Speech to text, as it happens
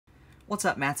What's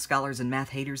up, math scholars and math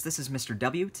haters? This is Mr.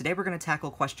 W. Today we're going to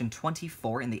tackle question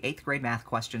 24 in the 8th grade math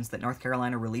questions that North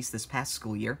Carolina released this past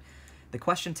school year. The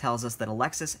question tells us that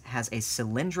Alexis has a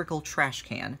cylindrical trash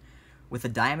can with a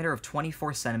diameter of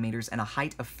 24 centimeters and a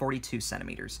height of 42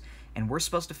 centimeters, and we're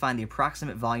supposed to find the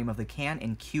approximate volume of the can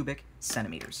in cubic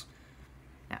centimeters.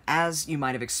 Now, as you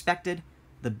might have expected,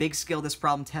 the big skill this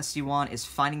problem tests you on is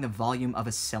finding the volume of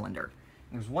a cylinder.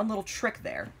 There's one little trick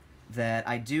there that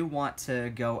I do want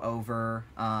to go over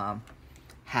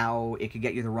how it could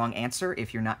get you the wrong answer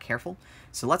if you're not careful.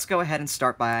 So let's go ahead and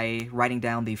start by writing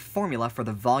down the formula for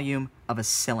the volume of a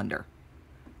cylinder.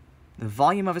 The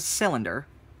volume of a cylinder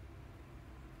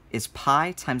is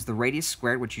pi times the radius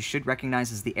squared, which you should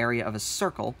recognize as the area of a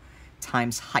circle,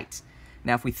 times height.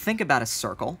 Now if we think about a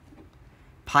circle,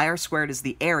 pi r squared is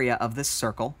the area of this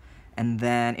circle, and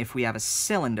then if we have a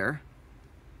cylinder,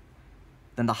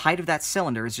 then the height of that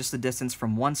cylinder is just the distance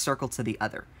from one circle to the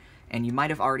other. And you might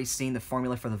have already seen the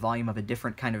formula for the volume of a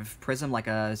different kind of prism, like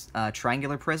a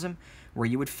triangular prism, where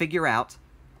you would figure out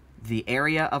the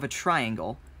area of a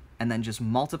triangle and then just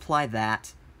multiply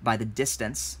that by the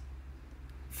distance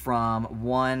from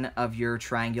one of your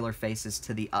triangular faces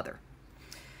to the other.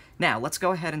 Now, let's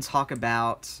go ahead and talk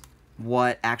about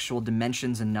what actual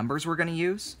dimensions and numbers we're going to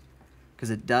use,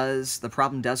 because the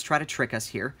problem does try to trick us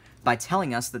here by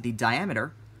telling us that the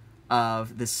diameter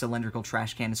of this cylindrical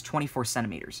trash can is 24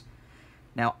 centimeters.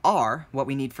 Now, r, what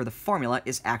we need for the formula,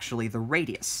 is actually the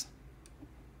radius.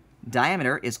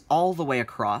 Diameter is all the way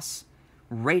across,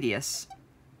 radius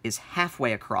is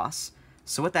halfway across,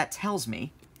 so what that tells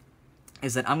me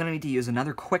is that I'm going to need to use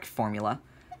another quick formula,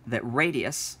 that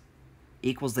radius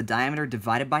equals the diameter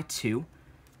divided by 2.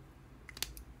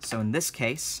 So in this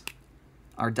case,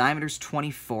 our diameter is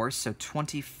 24, so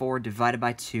 24 divided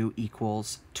by 2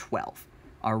 equals 12.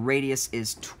 Our radius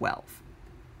is 12.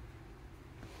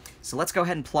 So let's go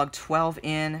ahead and plug 12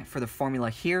 in for the formula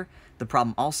here. The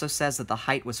problem also says that the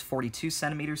height was 42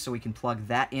 centimeters, so we can plug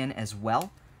that in as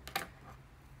well.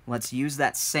 Let's use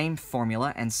that same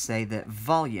formula and say that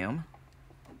volume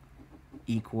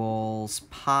equals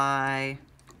pi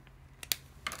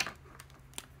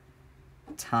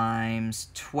times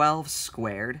 12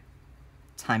 squared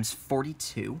times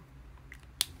 42.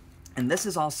 And this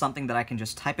is all something that I can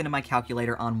just type into my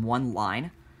calculator on one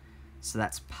line. So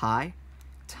that's pi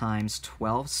times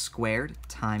 12 squared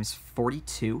times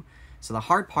 42. So the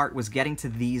hard part was getting to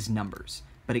these numbers,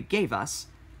 but it gave us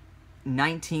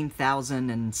 19,000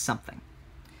 and something.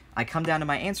 I come down to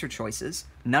my answer choices.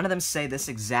 None of them say this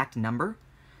exact number,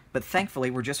 but thankfully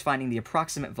we're just finding the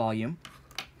approximate volume,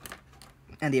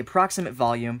 and the approximate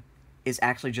volume is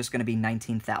actually just going to be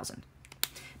 19,000.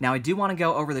 Now I do want to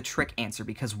go over the trick answer,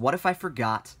 because what if I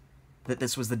forgot that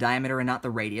this was the diameter and not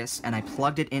the radius, and I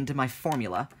plugged it into my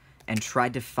formula and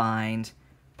tried to find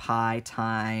pi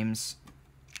times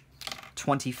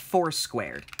 24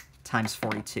 squared times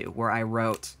 42, where I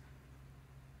wrote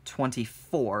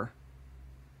 24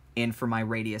 in for my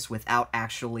radius without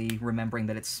actually remembering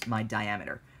that it's my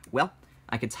diameter. Well,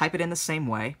 I could type it in the same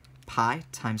way, pi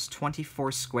times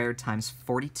 24 squared times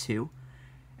 42,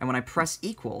 and when I press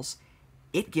equals,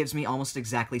 it gives me almost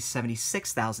exactly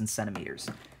 76,000 centimeters.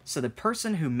 So the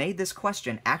person who made this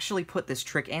question actually put this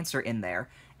trick answer in there,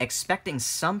 expecting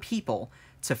some people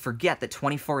to forget that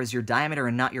 24 is your diameter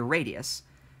and not your radius,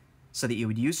 so that you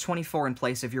would use 24 in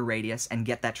place of your radius and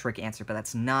get that trick answer, but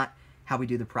that's not how we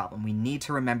do the problem. We need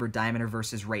to remember diameter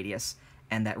versus radius,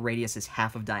 and that radius is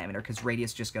half of diameter, because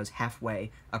radius just goes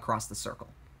halfway across the circle.